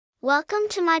Welcome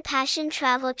to my Passion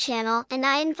Travel channel, and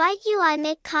I invite you. I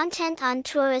make content on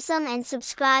tourism, and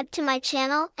subscribe to my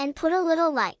channel and put a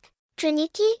little like.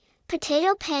 Draniki,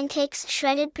 potato pancakes,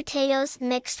 shredded potatoes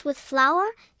mixed with flour,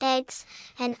 eggs,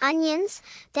 and onions,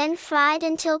 then fried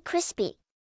until crispy.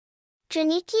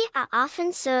 Draniki are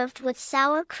often served with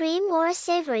sour cream or a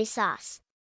savory sauce.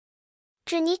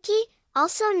 Draniki,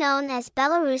 also known as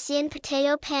Belarusian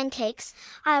potato pancakes,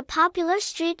 are a popular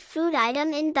street food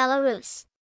item in Belarus.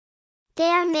 They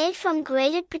are made from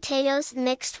grated potatoes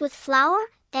mixed with flour,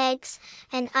 eggs,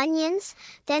 and onions,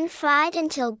 then fried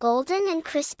until golden and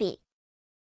crispy.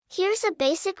 Here's a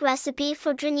basic recipe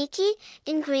for Draniki.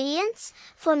 Ingredients: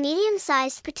 for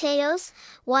medium-sized potatoes,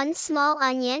 1 small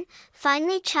onion,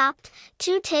 finely chopped,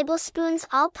 2 tablespoons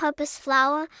all-purpose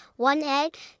flour, 1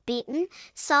 egg, beaten,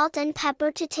 salt and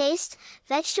pepper to taste,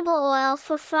 vegetable oil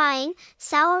for frying,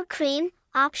 sour cream,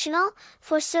 optional,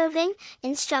 for serving.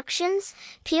 Instructions: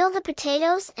 peel the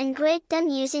potatoes and grate them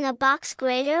using a box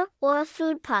grater or a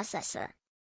food processor.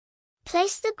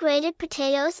 Place the grated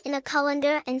potatoes in a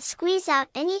colander and squeeze out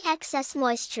any excess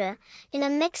moisture. In a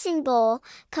mixing bowl,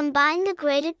 combine the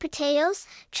grated potatoes,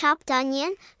 chopped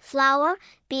onion, flour,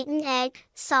 beaten egg,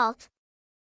 salt,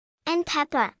 and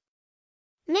pepper.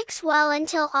 Mix well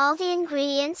until all the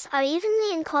ingredients are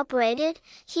evenly incorporated.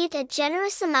 Heat a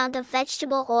generous amount of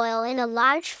vegetable oil in a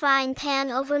large frying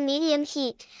pan over medium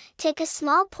heat. Take a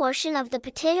small portion of the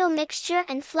potato mixture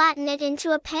and flatten it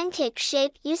into a pancake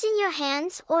shape using your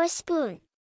hands or a spoon.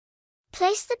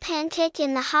 Place the pancake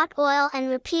in the hot oil and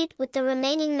repeat with the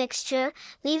remaining mixture,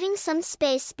 leaving some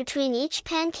space between each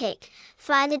pancake.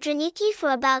 Fry the Draniki for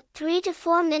about 3 to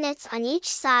 4 minutes on each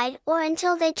side or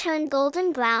until they turn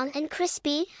golden brown and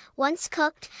crispy. Once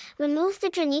cooked, remove the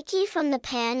Draniki from the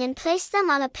pan and place them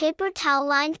on a paper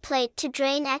towel-lined plate to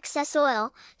drain excess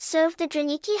oil. Serve the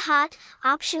Draniki hot,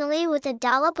 optionally with a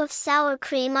dollop of sour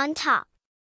cream on top.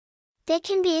 They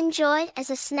can be enjoyed as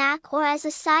a snack or as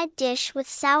a side dish with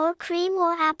sour cream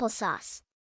or applesauce.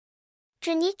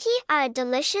 Draniki are a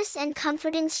delicious and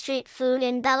comforting street food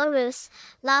in Belarus,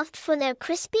 loved for their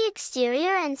crispy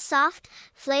exterior and soft,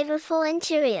 flavorful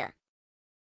interior.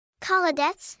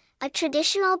 Kholodets, a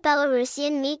traditional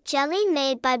Belarusian meat jelly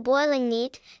made by boiling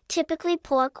meat, typically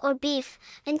pork or beef,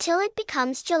 until it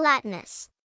becomes gelatinous.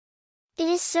 It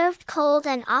is served cold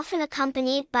and often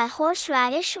accompanied by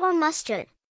horseradish or mustard.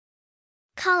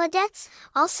 Kholodets,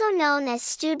 also known as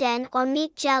studen or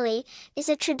meat jelly, is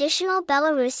a traditional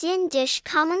Belarusian dish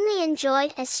commonly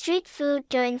enjoyed as street food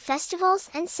during festivals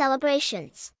and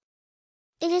celebrations.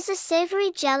 It is a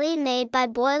savory jelly made by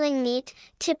boiling meat,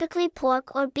 typically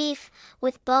pork or beef,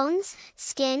 with bones,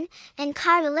 skin, and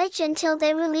cartilage until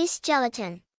they release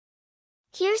gelatin.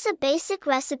 Here's a basic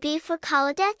recipe for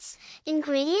Kholodets.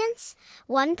 Ingredients: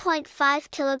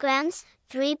 1.5 kilograms,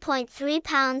 3.3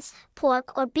 pounds,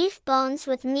 pork or beef bones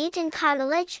with meat and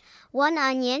cartilage, 1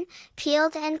 onion,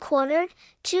 peeled and quartered,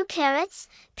 2 carrots,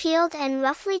 peeled and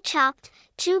roughly chopped,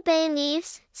 2 bay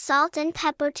leaves, salt and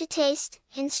pepper to taste.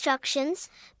 Instructions: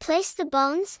 place the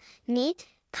bones, meat,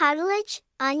 cartilage,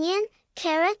 onion,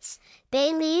 carrots,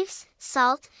 bay leaves,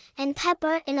 salt, and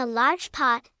pepper in a large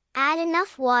pot. Add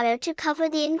enough water to cover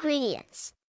the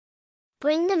ingredients.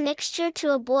 Bring the mixture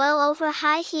to a boil over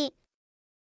high heat.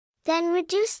 Then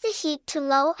reduce the heat to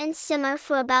low and simmer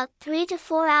for about 3 to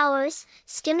 4 hours,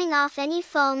 skimming off any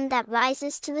foam that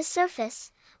rises to the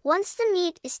surface. Once the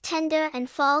meat is tender and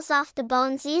falls off the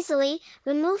bones easily,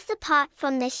 remove the pot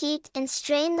from the heat and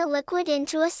strain the liquid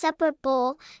into a separate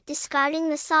bowl, discarding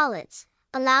the solids.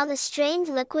 Allow the strained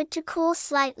liquid to cool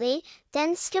slightly,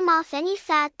 then skim off any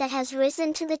fat that has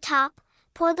risen to the top.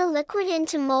 Pour the liquid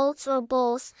into molds or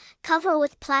bowls, cover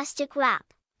with plastic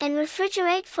wrap, and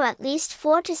refrigerate for at least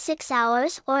 4 to 6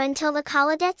 hours or until the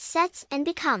Kholodets sets and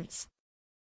becomes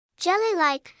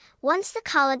jelly-like. Once the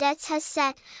Kholodets has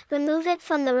set, remove it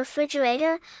from the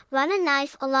refrigerator, run a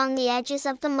knife along the edges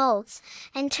of the molds,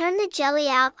 and turn the jelly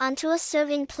out onto a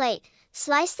serving plate.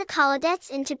 Slice the Kholodets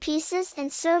into pieces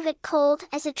and serve it cold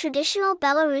as a traditional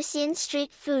Belarusian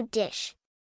street food dish.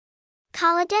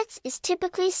 Kholodets is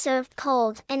typically served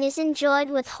cold and is enjoyed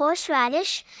with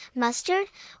horseradish, mustard,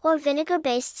 or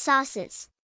vinegar-based sauces.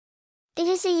 It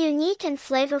is a unique and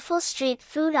flavorful street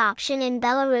food option in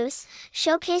Belarus,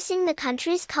 showcasing the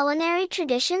country's culinary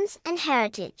traditions and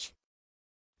heritage.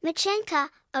 Machanka,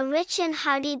 a rich and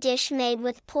hearty dish made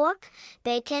with pork,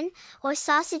 bacon, or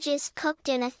sausages cooked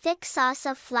in a thick sauce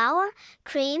of flour,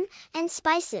 cream, and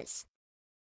spices.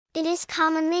 It is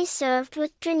commonly served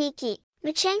with Draniki.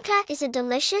 Machanka is a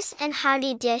delicious and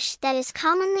hearty dish that is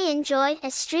commonly enjoyed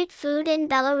as street food in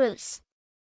Belarus.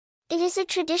 It is a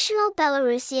traditional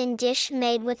Belarusian dish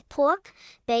made with pork,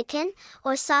 bacon,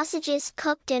 or sausages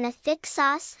cooked in a thick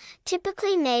sauce,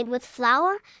 typically made with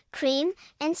flour, cream,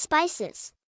 and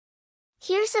spices.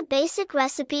 Here's a basic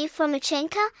recipe for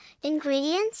Machanka.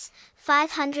 Ingredients: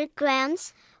 500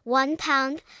 grams, 1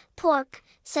 pound, pork,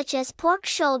 such as pork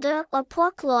shoulder or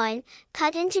pork loin,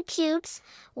 cut into cubes,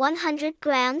 100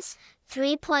 grams,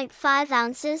 3.5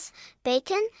 ounces,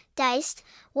 bacon, diced,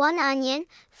 1 onion,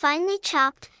 finely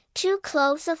chopped, 2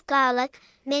 cloves of garlic,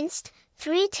 minced,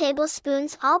 3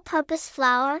 tablespoons all-purpose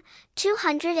flour,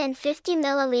 250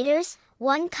 milliliters,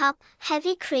 1 cup,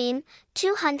 heavy cream,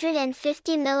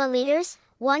 250 milliliters,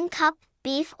 1 cup,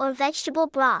 beef or vegetable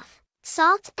broth.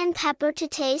 Salt and pepper to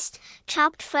taste,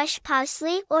 chopped fresh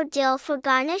parsley or dill for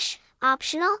garnish,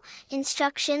 optional.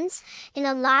 Instructions: in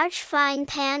a large frying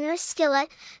pan or skillet,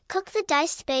 cook the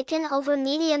diced bacon over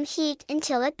medium heat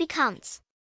until it becomes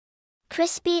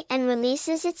crispy and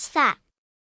releases its fat.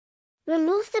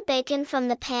 Remove the bacon from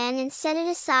the pan and set it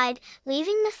aside,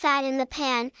 leaving the fat in the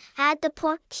pan. Add the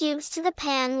pork cubes to the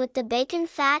pan with the bacon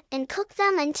fat and cook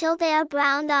them until they are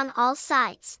browned on all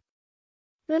sides.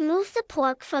 Remove the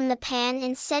pork from the pan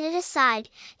and set it aside.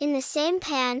 In the same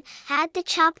pan, add the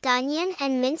chopped onion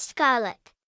and minced garlic.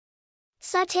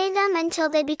 Sauté them until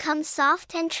they become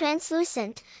soft and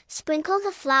translucent. Sprinkle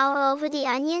the flour over the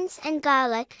onions and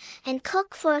garlic, and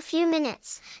cook for a few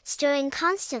minutes, stirring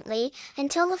constantly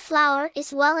until the flour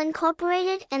is well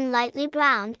incorporated and lightly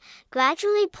browned.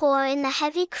 Gradually pour in the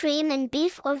heavy cream and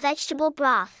beef or vegetable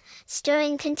broth,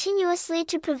 stirring continuously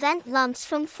to prevent lumps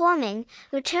from forming.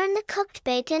 Return the cooked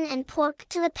bacon and pork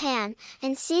to the pan,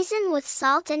 and season with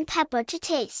salt and pepper to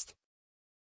taste.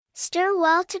 Stir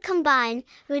well to combine,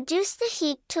 reduce the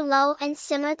heat to low and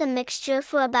simmer the mixture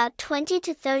for about 20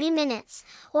 to 30 minutes,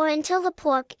 or until the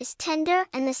pork is tender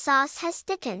and the sauce has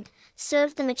thickened.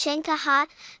 Serve the Machanka hot,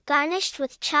 garnished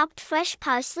with chopped fresh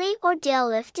parsley or dill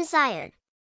if desired.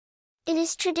 It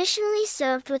is traditionally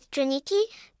served with Draniki,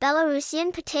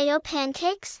 Belarusian potato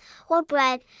pancakes, or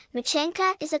bread.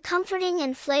 Machanka is a comforting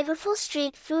and flavorful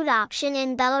street food option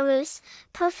in Belarus,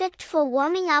 perfect for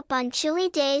warming up on chilly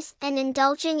days and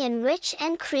indulging in rich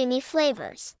and creamy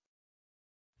flavors.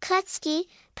 Kletski,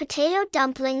 potato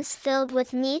dumplings filled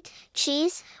with meat,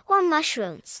 cheese, or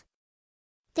mushrooms.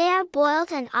 They are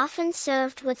boiled and often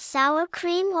served with sour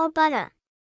cream or butter.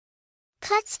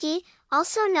 Kletski,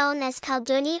 also known as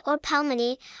Kholodets or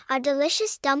pelmeni, are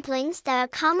delicious dumplings that are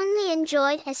commonly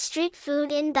enjoyed as street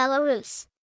food in Belarus.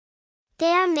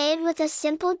 They are made with a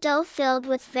simple dough filled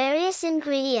with various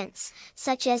ingredients,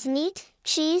 such as meat,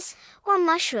 cheese, or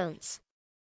mushrooms.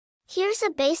 Here's a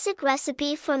basic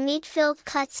recipe for meat-filled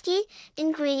Kletski.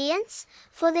 Ingredients: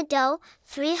 for the dough,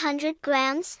 300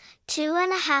 grams,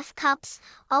 2½ cups,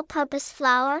 all-purpose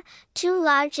flour, 2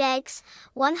 large eggs,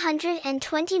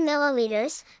 120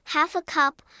 milliliters, half a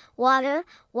cup, water,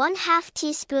 1/2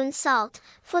 teaspoon salt.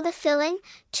 For the filling,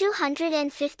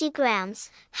 250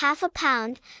 grams, half a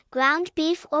pound, ground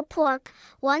beef or pork,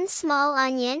 1 small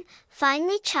onion,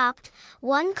 finely chopped,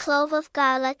 1 clove of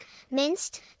garlic,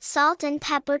 minced, salt and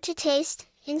pepper to taste.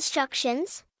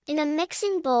 Instructions: in a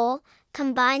mixing bowl,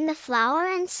 combine the flour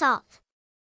and salt.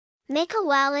 Make a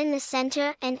well in the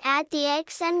center and add the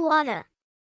eggs and water.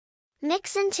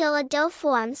 Mix until a dough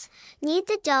forms. Knead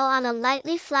the dough on a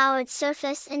lightly floured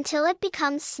surface until it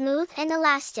becomes smooth and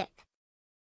elastic.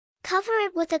 Cover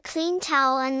it with a clean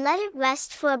towel and let it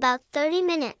rest for about 30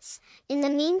 minutes. In the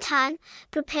meantime,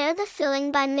 prepare the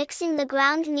filling by mixing the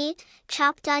ground meat,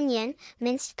 chopped onion,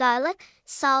 minced garlic,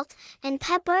 salt, and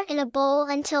pepper in a bowl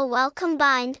until well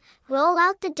combined. Roll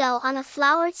out the dough on a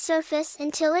floured surface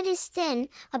until it is thin,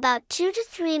 about 2 to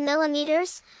 3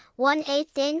 millimeters,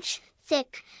 1/8 inch,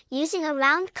 thick. Using a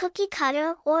round cookie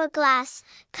cutter or a glass,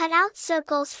 cut out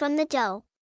circles from the dough.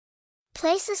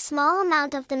 Place a small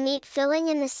amount of the meat filling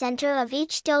in the center of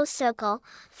each dough circle.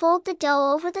 Fold the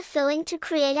dough over the filling to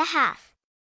create a half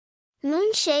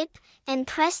moon shape, and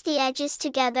press the edges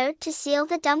together to seal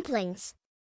the dumplings.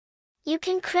 You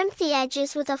can crimp the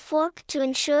edges with a fork to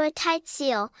ensure a tight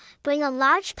seal. Bring a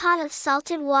large pot of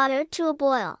salted water to a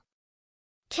boil.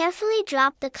 Carefully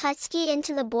drop the Kletski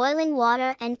into the boiling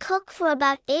water and cook for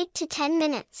about 8 to 10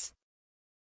 minutes.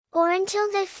 Or until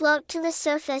they float to the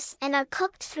surface and are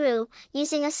cooked through.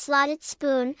 Using a slotted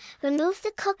spoon, remove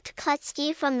the cooked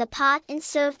Kletski from the pot and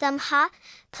serve them hot.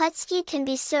 Kletski can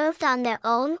be served on their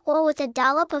own or with a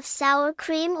dollop of sour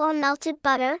cream or melted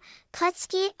butter.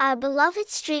 Kletski are beloved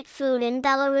street food in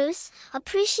Belarus,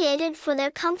 appreciated for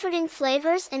their comforting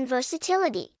flavors and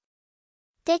versatility.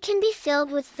 They can be filled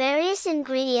with various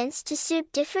ingredients to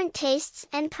suit different tastes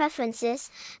and preferences,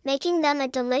 making them a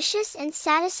delicious and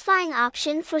satisfying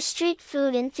option for street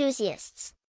food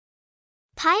enthusiasts.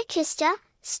 Pancakes,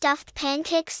 stuffed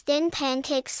pancakes. Thin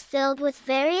pancakes filled with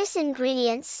various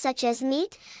ingredients such as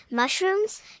meat,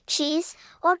 mushrooms, cheese,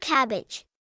 or cabbage.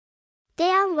 They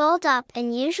are rolled up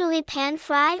and usually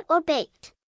pan-fried or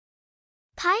baked.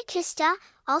 Pancakes,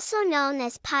 also known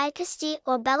as Pancakes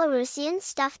or Belarusian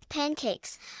stuffed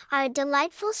pancakes, are a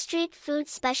delightful street food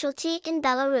specialty in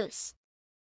Belarus.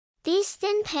 These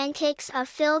thin pancakes are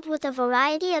filled with a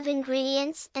variety of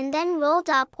ingredients and then rolled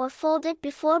up or folded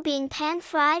before being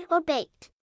pan-fried or baked.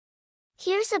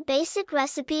 Here's a basic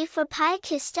recipe for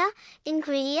pancakes.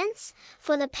 Ingredients: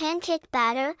 for the pancake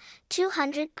batter,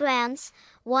 200 grams,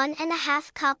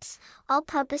 1½ cups,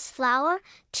 all-purpose flour,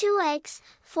 2 eggs,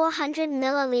 400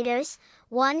 milliliters,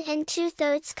 1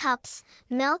 2/3 cups,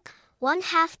 milk,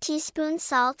 1/2 teaspoon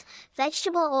salt,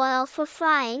 vegetable oil for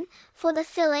frying. For the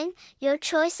filling, your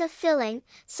choice of filling,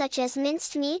 such as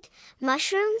minced meat,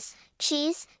 mushrooms,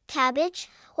 cheese, cabbage,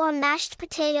 or mashed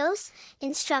potatoes.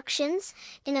 Instructions: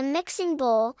 in a mixing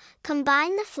bowl,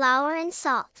 combine the flour and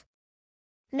salt.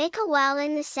 Make a well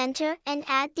in the center and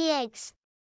add the eggs.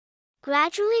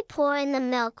 Gradually pour in the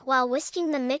milk while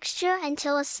whisking the mixture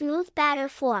until a smooth batter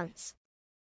forms.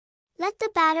 Let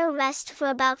the batter rest for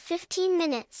about 15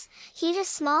 minutes. Heat a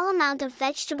small amount of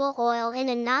vegetable oil in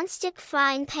a non-stick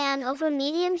frying pan over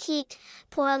medium heat.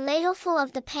 Pour a ladleful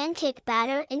of the pancake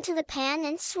batter into the pan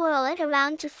and swirl it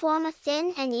around to form a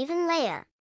thin and even layer.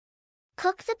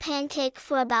 Cook the pancake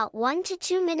for about 1 to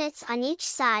 2 minutes on each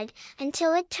side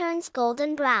until it turns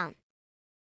golden brown.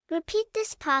 Repeat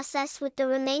this process with the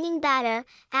remaining batter,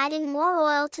 adding more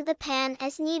oil to the pan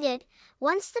as needed.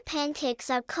 Once the pancakes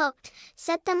are cooked,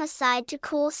 set them aside to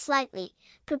cool slightly.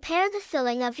 Prepare the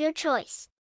filling of your choice.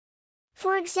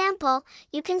 For example,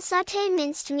 you can sauté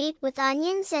minced meat with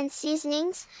onions and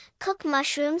seasonings, cook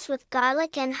mushrooms with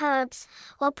garlic and herbs,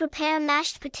 or prepare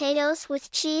mashed potatoes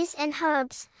with cheese and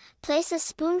herbs. Place a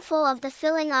spoonful of the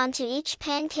filling onto each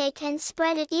pancake and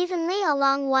spread it evenly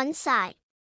along one side.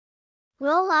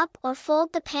 Roll up or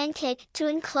fold the pancake to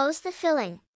enclose the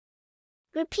filling.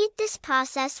 Repeat this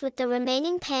process with the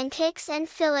remaining pancakes and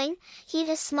filling. Heat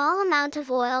a small amount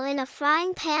of oil in a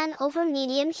frying pan over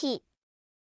medium heat.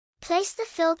 Place the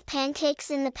filled pancakes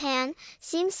in the pan,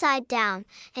 seam side down,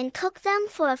 and cook them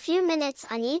for a few minutes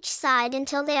on each side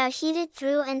until they are heated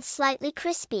through and slightly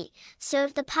crispy.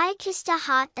 Serve the pancakes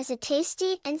hot as a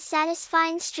tasty and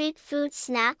satisfying street food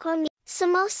snack or meal.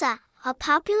 Samosa, a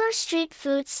popular street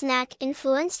food snack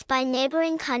influenced by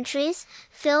neighboring countries,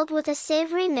 filled with a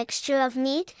savory mixture of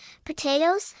meat,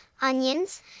 potatoes,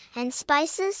 onions, and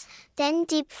spices, then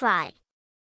deep-fried.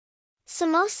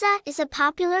 Samosa is a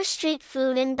popular street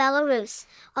food in Belarus,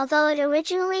 although it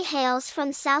originally hails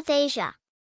from South Asia.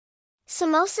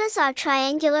 Samosas are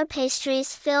triangular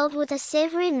pastries filled with a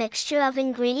savory mixture of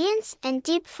ingredients and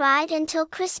deep-fried until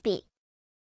crispy.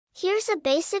 Here's a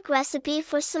basic recipe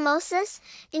for samosas.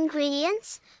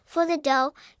 Ingredients: for the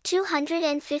dough,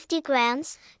 250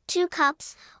 grams, 2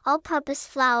 cups, all-purpose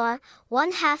flour,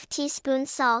 1/2 teaspoon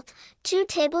salt, 2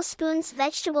 tablespoons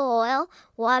vegetable oil,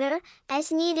 water, as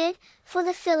needed. For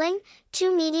the filling,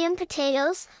 2 medium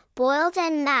potatoes, boiled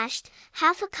and mashed,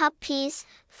 1/2 cup peas,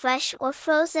 fresh or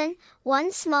frozen,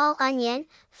 1 small onion,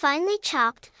 finely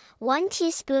chopped, 1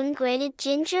 teaspoon grated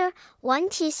ginger, 1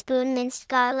 teaspoon minced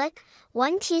garlic,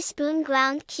 1 teaspoon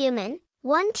ground cumin,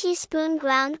 1 teaspoon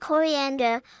ground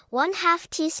coriander, 1/2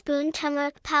 teaspoon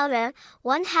turmeric powder,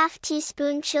 1/2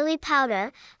 teaspoon chili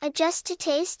powder. Adjust to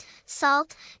taste,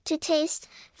 salt to taste,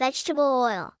 vegetable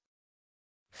oil.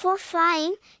 For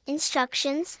frying,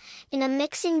 instructions: in a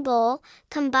mixing bowl,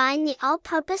 combine the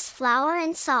all-purpose flour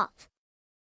and salt.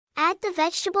 Add the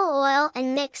vegetable oil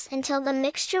and mix until the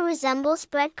mixture resembles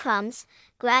breadcrumbs.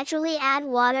 Gradually add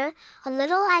water, a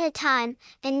little at a time,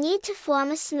 and knead to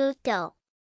form a smooth dough.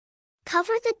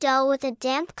 Cover the dough with a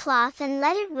damp cloth and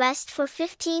let it rest for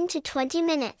 15 to 20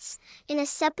 minutes. In a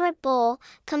separate bowl,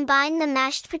 combine the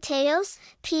mashed potatoes,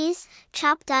 peas,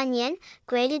 chopped onion,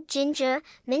 grated ginger,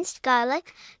 minced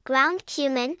garlic, ground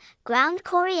cumin, ground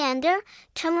coriander,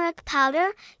 turmeric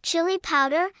powder, chili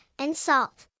powder, and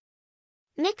salt.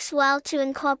 Mix well to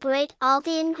incorporate all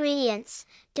the ingredients.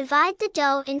 Divide the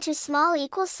dough into small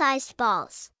equal-sized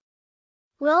balls.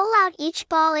 Roll out each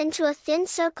ball into a thin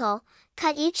circle.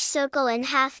 Cut each circle in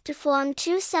half to form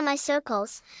 2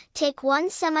 semicircles. Take one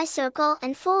semicircle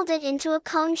and fold it into a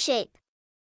cone shape.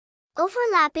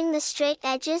 Overlapping the straight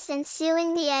edges and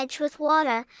sealing the edge with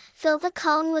water, fill the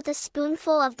cone with a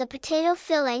spoonful of the potato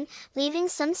filling, leaving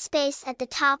some space at the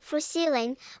top for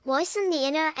sealing. Moisten the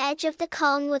inner edge of the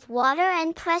cone with water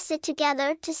and press it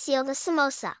together to seal the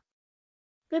samosa.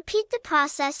 Repeat the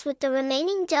process with the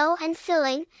remaining dough and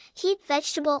filling. Heat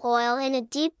vegetable oil in a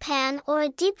deep pan or a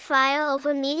deep fryer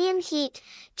over medium heat.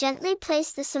 Gently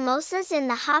place the samosas in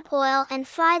the hot oil and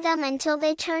fry them until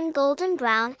they turn golden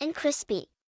brown and crispy.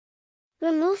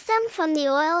 Remove them from the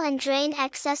oil and drain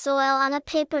excess oil on a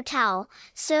paper towel.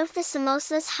 Serve the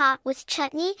samosas hot with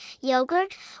chutney,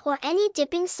 yogurt, or any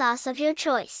dipping sauce of your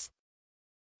choice.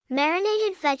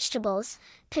 Marinated vegetables,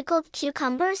 pickled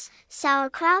cucumbers,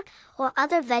 sauerkraut, or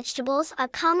other vegetables are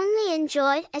commonly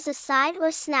enjoyed as a side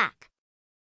or snack.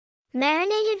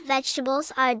 Marinated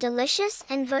vegetables are a delicious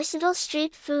and versatile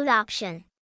street food option.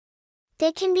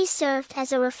 They can be served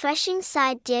as a refreshing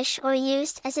side dish or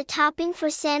used as a topping for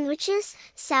sandwiches,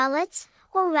 salads,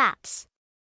 or wraps.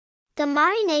 The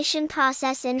marination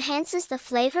process enhances the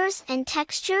flavors and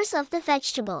textures of the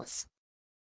vegetables.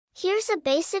 Here's a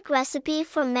basic recipe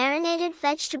for marinated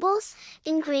vegetables.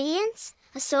 Ingredients: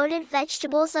 assorted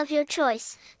vegetables of your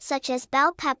choice, such as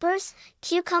bell peppers,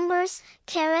 cucumbers,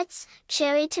 carrots,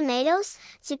 cherry tomatoes,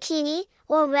 zucchini,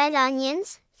 or red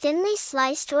onions, thinly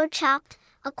sliced or chopped.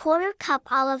 A quarter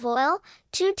cup olive oil,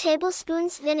 2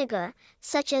 tablespoons vinegar,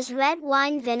 such as red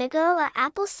wine vinegar or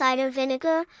apple cider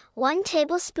vinegar, 1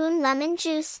 tablespoon lemon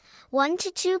juice, 1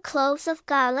 to 2 cloves of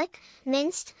garlic,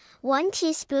 minced, 1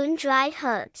 teaspoon dried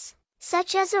herbs,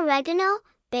 such as oregano,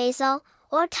 basil,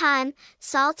 or thyme,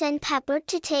 salt and pepper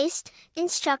to taste.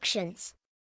 Instructions.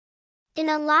 In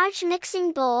a large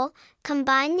mixing bowl,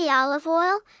 combine the olive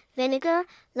oil, vinegar,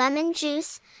 lemon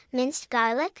juice, minced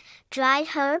garlic, dried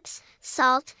herbs,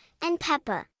 salt, and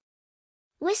pepper.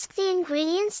 Whisk the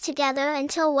ingredients together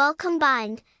until well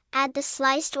combined. Add the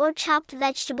sliced or chopped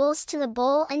vegetables to the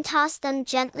bowl and toss them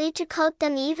gently to coat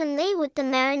them evenly with the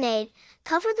marinade.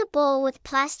 Cover the bowl with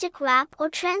plastic wrap or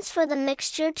transfer the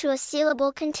mixture to a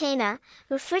sealable container.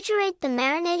 Refrigerate the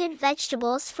marinated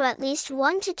vegetables for at least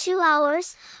 1 to 2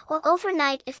 hours, or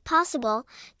overnight if possible,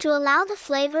 to allow the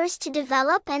flavors to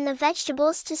develop and the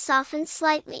vegetables to soften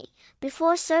slightly.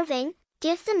 Before serving,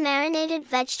 give the marinated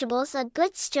vegetables a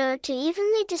good stir to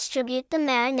evenly distribute the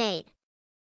marinade.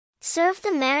 Serve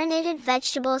the marinated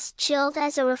vegetables chilled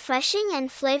as a refreshing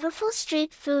and flavorful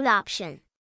street food option.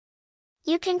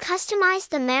 You can customize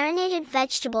the marinated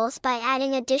vegetables by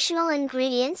adding additional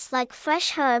ingredients like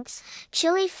fresh herbs,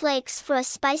 chili flakes for a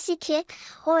spicy kick,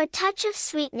 or a touch of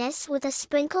sweetness with a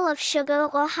sprinkle of sugar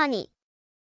or honey.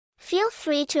 Feel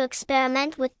free to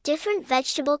experiment with different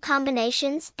vegetable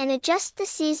combinations and adjust the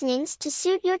seasonings to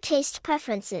suit your taste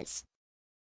preferences.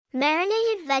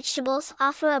 Marinated vegetables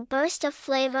offer a burst of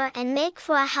flavor and make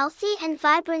for a healthy and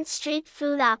vibrant street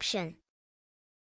food option.